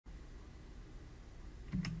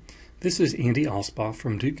This is Andy Alsbaugh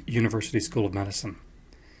from Duke University School of Medicine.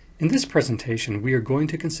 In this presentation, we are going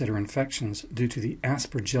to consider infections due to the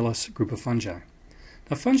Aspergillus group of fungi.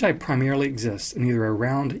 Now, fungi primarily exist in either a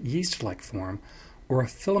round yeast-like form or a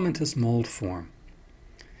filamentous mold form.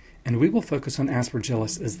 And we will focus on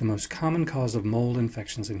Aspergillus as the most common cause of mold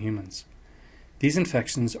infections in humans. These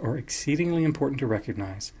infections are exceedingly important to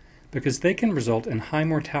recognize because they can result in high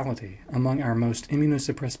mortality among our most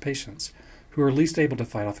immunosuppressed patients who are least able to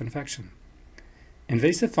fight off infection.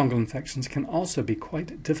 Invasive fungal infections can also be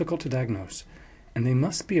quite difficult to diagnose, and they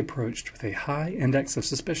must be approached with a high index of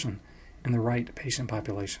suspicion in the right patient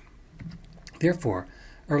population. Therefore,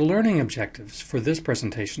 our learning objectives for this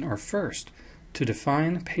presentation are first, to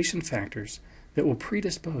define patient factors that will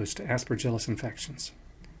predispose to Aspergillus infections.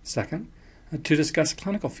 Second, to discuss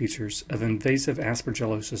clinical features of invasive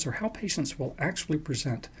aspergillosis or how patients will actually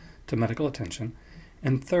present to medical attention.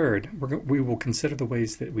 And third, we will consider the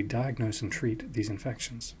ways that we diagnose and treat these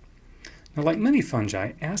infections. Now, like many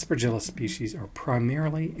fungi, Aspergillus species are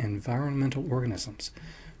primarily environmental organisms,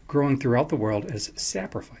 growing throughout the world as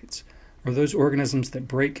saprophytes, or those organisms that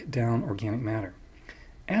break down organic matter.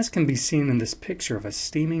 As can be seen in this picture of a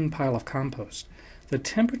steaming pile of compost, the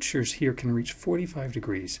temperatures here can reach 45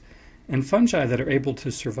 degrees, and fungi that are able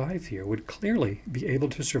to survive here would clearly be able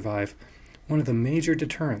to survive one of the major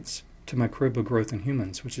deterrents to microbial growth in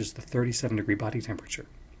humans, which is the 37-degree body temperature.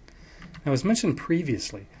 Now, as mentioned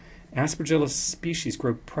previously, Aspergillus species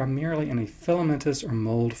grow primarily in a filamentous or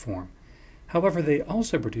mold form. However, they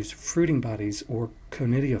also produce fruiting bodies or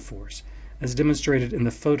conidiophores, as demonstrated in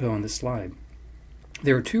the photo on this slide.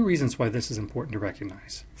 There are two reasons why this is important to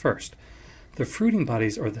recognize. First, the fruiting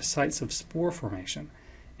bodies are the sites of spore formation,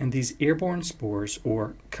 and these airborne spores,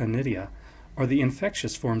 or conidia, are the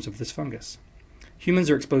infectious forms of this fungus.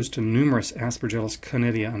 Humans are exposed to numerous Aspergillus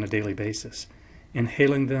conidia on a daily basis,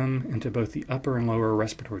 inhaling them into both the upper and lower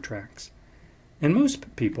respiratory tracts. In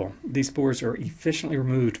most people, these spores are efficiently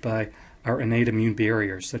removed by our innate immune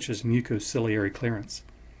barriers, such as mucociliary clearance.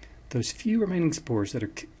 Those few remaining spores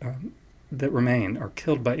that remain are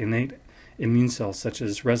killed by innate immune cells, such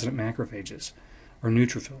as resident macrophages or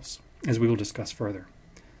neutrophils, as we will discuss further.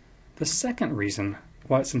 The second reason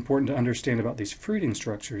why it's important to understand about these fruiting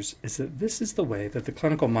structures is that this is the way that the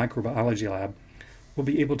clinical microbiology lab will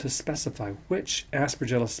be able to specify which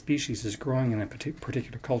Aspergillus species is growing in a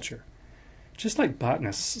particular culture. Just like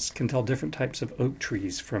botanists can tell different types of oak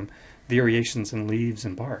trees from variations in leaves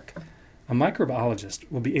and bark, a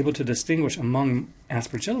microbiologist will be able to distinguish among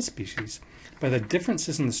Aspergillus species by the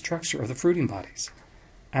differences in the structure of the fruiting bodies.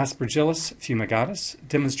 Aspergillus fumigatus,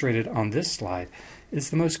 demonstrated on this slide, is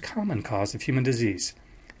the most common cause of human disease,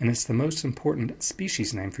 and it's the most important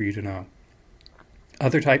species name for you to know.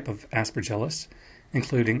 Other type of Aspergillus,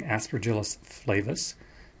 including Aspergillus flavus,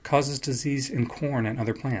 causes disease in corn and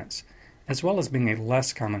other plants, as well as being a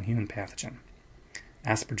less common human pathogen.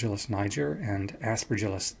 Aspergillus niger and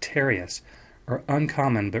Aspergillus terreus are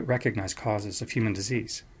uncommon but recognized causes of human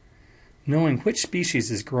disease. Knowing which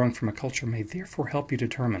species is growing from a culture may therefore help you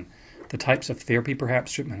determine the types of therapy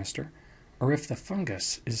perhaps to administer, or if the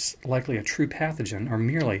fungus is likely a true pathogen or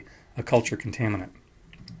merely a culture contaminant.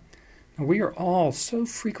 Now, we are all so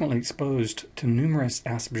frequently exposed to numerous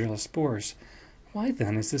Aspergillus spores. Why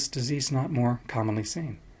then is this disease not more commonly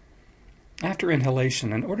seen? After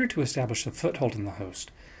inhalation, in order to establish a foothold in the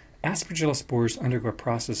host, Aspergillus spores undergo a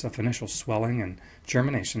process of initial swelling and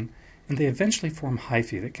germination, and they eventually form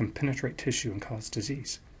hyphae that can penetrate tissue and cause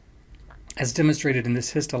disease. As demonstrated in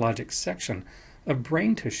this histologic section of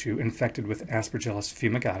brain tissue infected with Aspergillus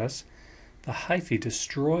fumigatus, the hyphae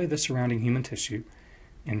destroy the surrounding human tissue,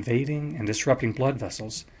 invading and disrupting blood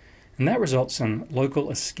vessels, and that results in local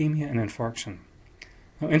ischemia and infarction.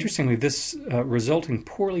 Now, interestingly, this resulting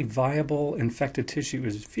poorly viable infected tissue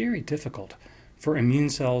is very difficult for immune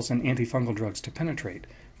cells and antifungal drugs to penetrate,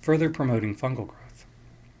 further promoting fungal growth.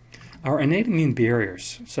 Our innate immune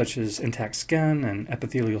barriers, such as intact skin and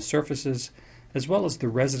epithelial surfaces, as well as the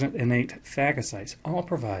resident innate phagocytes, all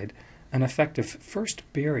provide an effective first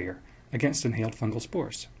barrier against inhaled fungal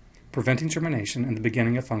spores, preventing germination and the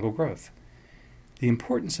beginning of fungal growth. The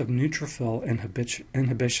importance of neutrophil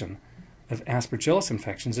inhibition of Aspergillus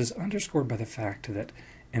infections is underscored by the fact that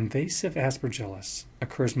invasive Aspergillus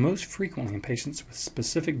occurs most frequently in patients with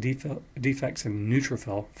specific defects in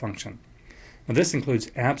neutrophil function. Now, this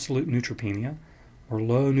includes absolute neutropenia or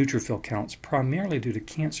low neutrophil counts, primarily due to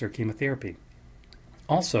cancer chemotherapy.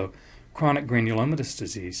 Also, chronic granulomatous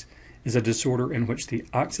disease is a disorder in which the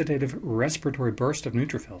oxidative respiratory burst of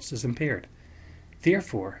neutrophils is impaired.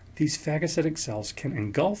 Therefore, these phagocytic cells can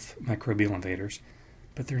engulf microbial invaders,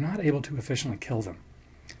 but they're not able to efficiently kill them.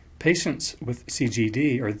 Patients with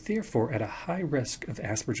CGD are therefore at a high risk of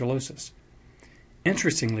aspergillosis.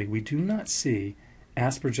 Interestingly, we do not see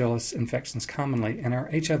Aspergillus infections commonly in our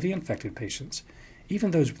HIV-infected patients,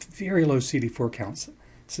 even those with very low CD4 counts,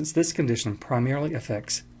 since this condition primarily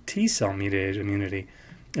affects T-cell mediated immunity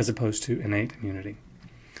as opposed to innate immunity.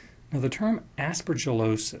 Now, the term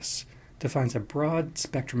aspergillosis defines a broad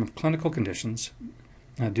spectrum of clinical conditions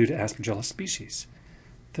due to Aspergillus species.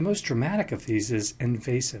 The most dramatic of these is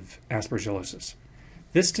invasive aspergillosis.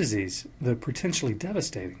 This disease, though potentially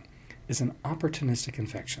devastating, is an opportunistic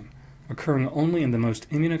infection, occurring only in the most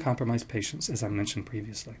immunocompromised patients, as I mentioned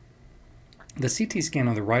previously. The CT scan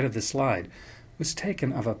on the right of the slide was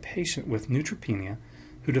taken of a patient with neutropenia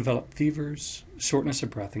who developed fevers, shortness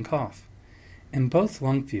of breath, and cough. In both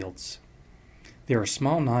lung fields, there are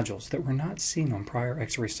small nodules that were not seen on prior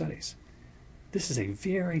X-ray studies. This is a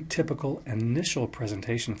very typical initial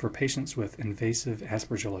presentation for patients with invasive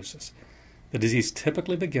aspergillosis. The disease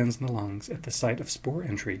typically begins in the lungs at the site of spore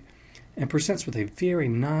entry and presents with a very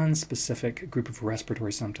non-specific group of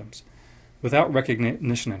respiratory symptoms. Without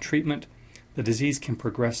recognition and treatment, the disease can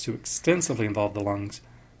progress to extensively involve the lungs,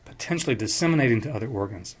 potentially disseminating to other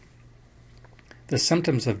organs. The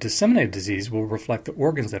symptoms of disseminated disease will reflect the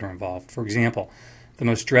organs that are involved. For example, the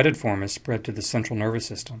most dreaded form is spread to the central nervous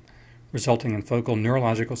system, resulting in focal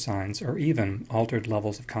neurological signs or even altered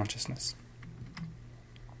levels of consciousness.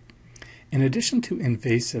 In addition to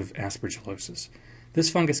invasive aspergillosis, this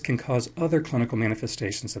fungus can cause other clinical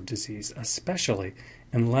manifestations of disease, especially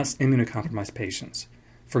in less immunocompromised patients.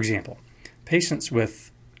 For example, patients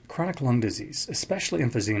with chronic lung disease, especially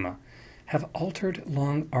emphysema, have altered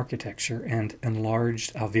lung architecture and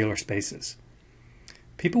enlarged alveolar spaces.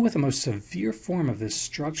 People with the most severe form of this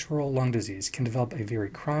structural lung disease can develop a very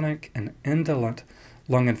chronic and indolent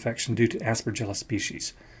lung infection due to Aspergillus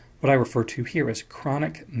species, what I refer to here as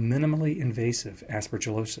chronic minimally invasive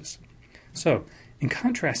aspergillosis. So, in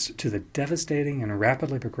contrast to the devastating and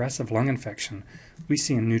rapidly progressive lung infection we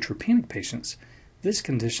see in neutropenic patients, this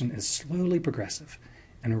condition is slowly progressive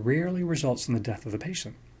and rarely results in the death of the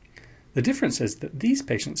patient. The difference is that these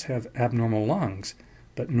patients have abnormal lungs,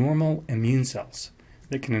 but normal immune cells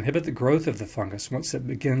that can inhibit the growth of the fungus once it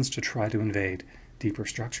begins to try to invade deeper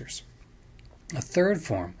structures. A third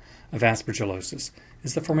form of aspergillosis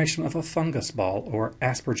is the formation of a fungus ball or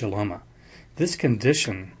aspergilloma. This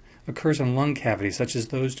condition occurs in lung cavities such as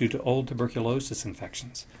those due to old tuberculosis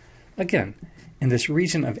infections. Again, in this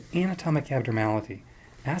region of anatomic abnormality,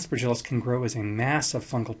 Aspergillus can grow as a mass of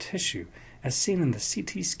fungal tissue, as seen in the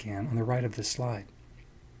CT scan on the right of this slide.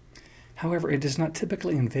 However, it does not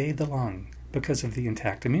typically invade the lung because of the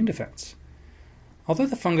intact immune defense. Although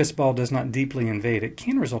the fungus ball does not deeply invade, it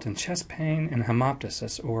can result in chest pain and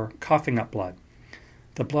hemoptysis, or coughing up blood.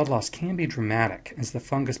 The blood loss can be dramatic as the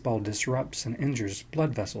fungus ball disrupts and injures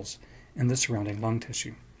blood vessels in the surrounding lung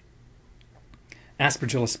tissue.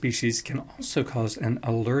 Aspergillus species can also cause an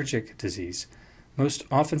allergic disease, most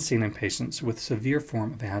often seen in patients with severe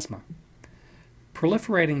form of asthma.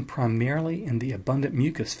 Proliferating primarily in the abundant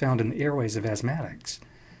mucus found in the airways of asthmatics,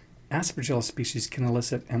 Aspergillus species can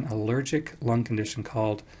elicit an allergic lung condition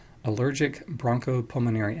called allergic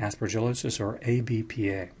bronchopulmonary aspergillosis, or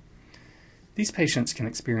ABPA. These patients can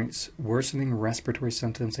experience worsening respiratory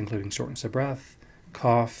symptoms including shortness of breath,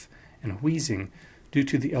 cough, and wheezing due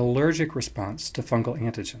to the allergic response to fungal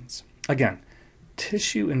antigens. Again,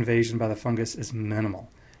 tissue invasion by the fungus is minimal,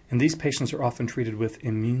 and these patients are often treated with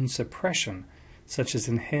immune suppression, such as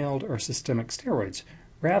inhaled or systemic steroids,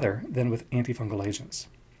 rather than with antifungal agents.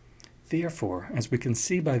 Therefore, as we can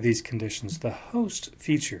see by these conditions, the host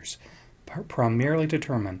features primarily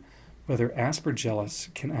determine whether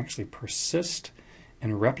Aspergillus can actually persist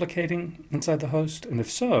in replicating inside the host, and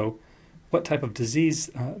if so, what type of disease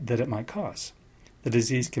that it might cause. The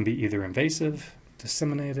disease can be either invasive,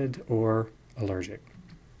 disseminated, or allergic.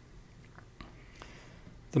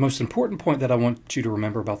 The most important point that I want you to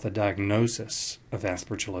remember about the diagnosis of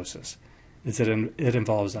aspergillosis is that it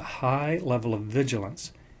involves a high level of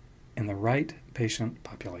vigilance in the right patient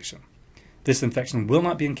population. This infection will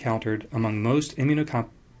not be encountered among most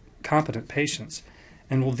immunocompetent patients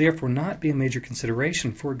and will therefore not be a major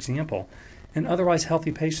consideration, for example, in otherwise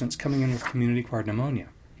healthy patients coming in with community-acquired pneumonia.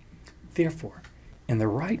 Therefore, in the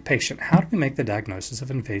right patient, how do we make the diagnosis of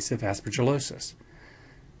invasive aspergillosis?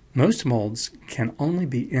 Most molds can only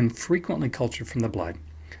be infrequently cultured from the blood,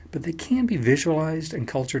 but they can be visualized and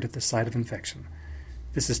cultured at the site of infection.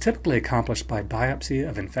 This is typically accomplished by biopsy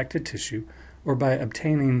of infected tissue or by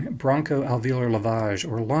obtaining bronchoalveolar lavage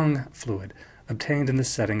or lung fluid obtained in the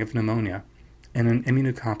setting of pneumonia in an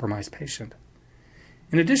immunocompromised patient.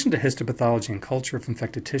 In addition to histopathology and culture of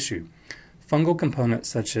infected tissue, fungal components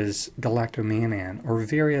such as galactomannan or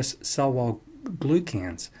various cell wall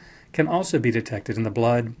glucans can also be detected in the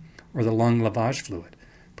blood or the lung lavage fluid,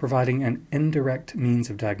 providing an indirect means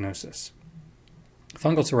of diagnosis.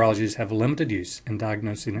 Fungal serologies have limited use in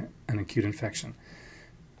diagnosing an acute infection.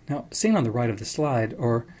 Now, seen on the right of the slide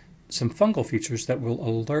are some fungal features that will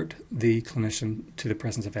alert the clinician to the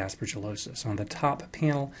presence of aspergillosis. On the top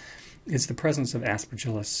panel is the presence of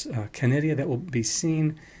Aspergillus canidia that will be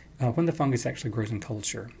seen when the fungus actually grows in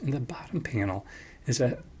culture. In the bottom panel is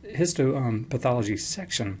a histopathology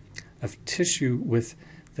section of tissue with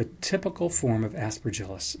the typical form of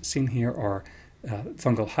Aspergillus. Seen here are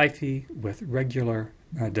fungal hyphae with regular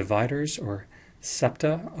dividers or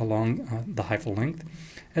septa along the hyphal length,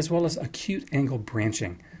 as well as acute angle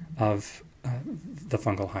branching of the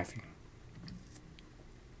fungal hyphae.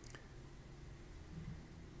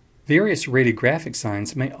 Various radiographic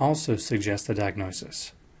signs may also suggest a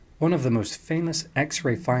diagnosis. One of the most famous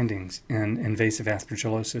X-ray findings in invasive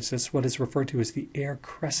aspergillosis is what is referred to as the air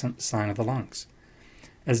crescent sign of the lungs.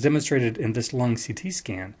 As demonstrated in this lung CT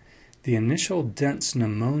scan, the initial dense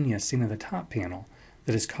pneumonia seen in the top panel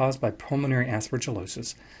that is caused by pulmonary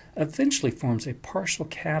aspergillosis eventually forms a partial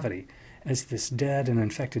cavity as this dead and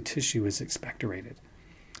infected tissue is expectorated.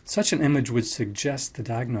 Such an image would suggest the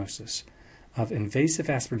diagnosis of invasive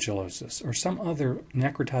aspergillosis or some other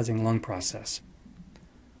necrotizing lung process.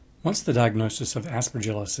 Once the diagnosis of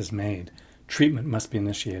Aspergillus is made, treatment must be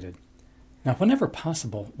initiated. Now, whenever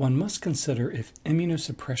possible, one must consider if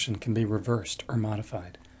immunosuppression can be reversed or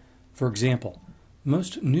modified. For example,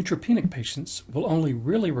 most neutropenic patients will only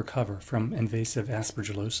really recover from invasive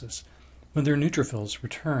aspergillosis when their neutrophils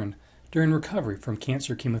return during recovery from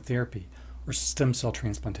cancer chemotherapy or stem cell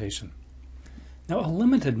transplantation. Now, a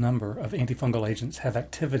limited number of antifungal agents have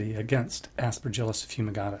activity against Aspergillus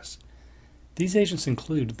fumigatus. These agents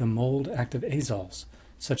include the mold-active azoles,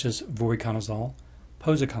 such as voriconazole,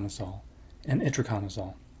 posaconazole, and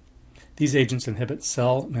itraconazole. These agents inhibit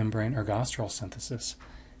cell membrane ergosterol synthesis,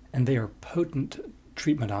 and they are potent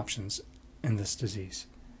treatment options in this disease.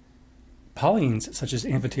 Polyenes, such as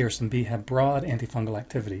amphotericin B, have broad antifungal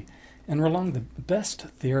activity and are among the best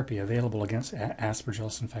therapy available against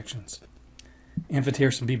Aspergillus infections.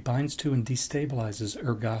 Amphotericin B binds to and destabilizes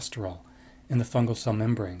ergosterol in the fungal cell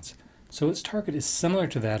membranes, so its target is similar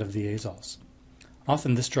to that of the azoles.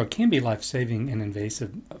 Often this drug can be life-saving in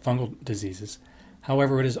invasive fungal diseases.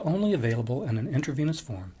 However, it is only available in an intravenous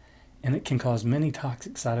form, and it can cause many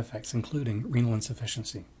toxic side effects, including renal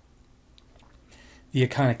insufficiency. The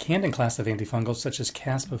echinocandin class of antifungals, such as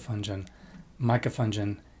caspofungin,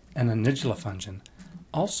 micafungin, and anigilafungin,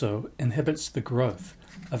 also inhibits the growth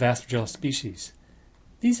of Aspergillus species.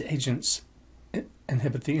 These agents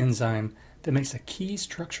inhibit the enzyme that makes a key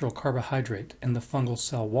structural carbohydrate in the fungal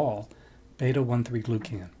cell wall,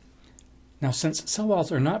 beta-1,3-glucan. Now, since cell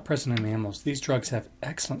walls are not present in mammals, these drugs have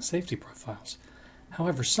excellent safety profiles.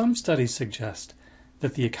 However, some studies suggest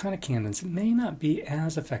that the echinocandins may not be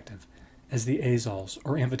as effective as the azoles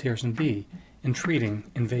or amphotericin B in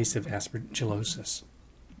treating invasive aspergillosis.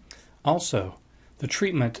 Also, the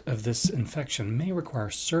treatment of this infection may require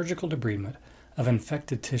surgical debridement of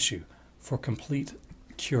infected tissue for complete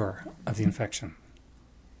cure of the infection.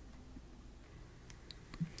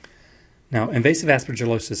 Now, invasive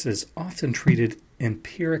aspergillosis is often treated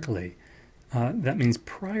empirically. That means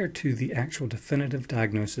prior to the actual definitive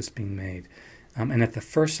diagnosis being made, and at the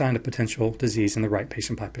first sign of potential disease in the right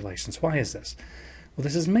patient populations. Why is this? Well,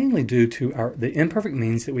 this is mainly due to the imperfect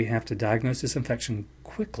means that we have to diagnose this infection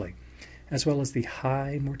quickly, as well as the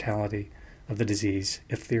high mortality of the disease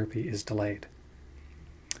if therapy is delayed.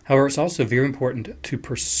 However, it's also very important to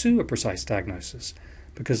pursue a precise diagnosis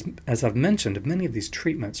because, as I've mentioned, many of these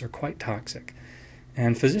treatments are quite toxic,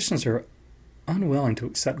 and physicians are unwilling to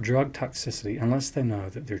accept drug toxicity unless they know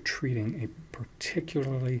that they're treating a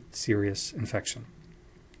particularly serious infection.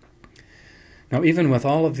 Now, even with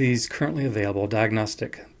all of these currently available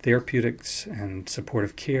diagnostic therapeutics and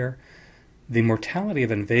supportive care, the mortality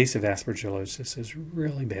of invasive aspergillosis is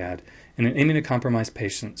really bad, and in immunocompromised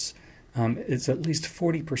patients, it's at least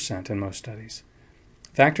 40% in most studies.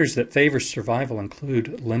 Factors that favor survival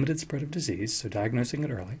include limited spread of disease, so diagnosing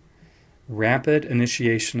it early, rapid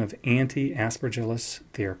initiation of anti-aspergillus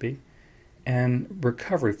therapy, and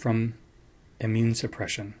recovery from immune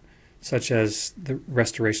suppression, such as the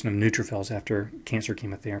restoration of neutrophils after cancer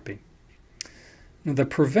chemotherapy. Now, the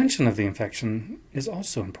prevention of the infection is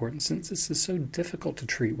also important since this is so difficult to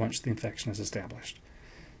treat once the infection is established.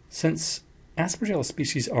 Since Aspergillus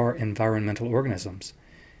species are environmental organisms,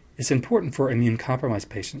 It's important for immune-compromised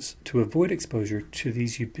patients to avoid exposure to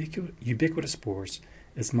these ubiquitous spores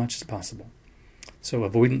as much as possible. So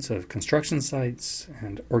avoidance of construction sites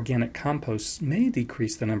and organic composts may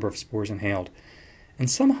decrease the number of spores inhaled, and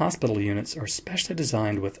some hospital units are specially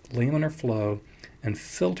designed with laminar flow and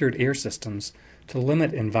filtered air systems to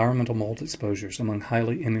limit environmental mold exposures among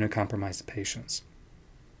highly immunocompromised patients.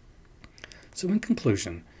 So in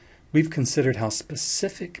conclusion, we've considered how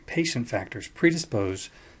specific patient factors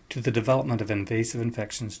predispose to the development of invasive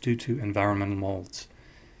infections due to environmental molds.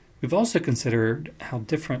 We've also considered how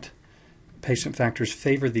different patient factors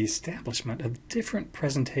favor the establishment of different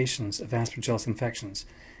presentations of Aspergillus infections,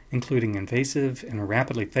 including invasive and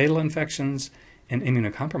rapidly fatal infections in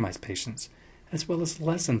immunocompromised patients, as well as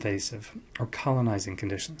less invasive or colonizing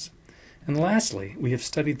conditions. And lastly, we have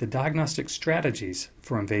studied the diagnostic strategies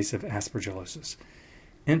for invasive aspergillosis,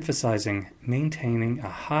 emphasizing maintaining a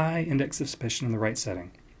high index of suspicion in the right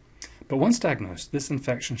setting. But once diagnosed, this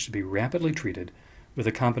infection should be rapidly treated with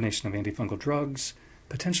a combination of antifungal drugs,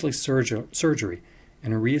 potentially surgery,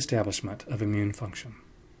 and a reestablishment of immune function.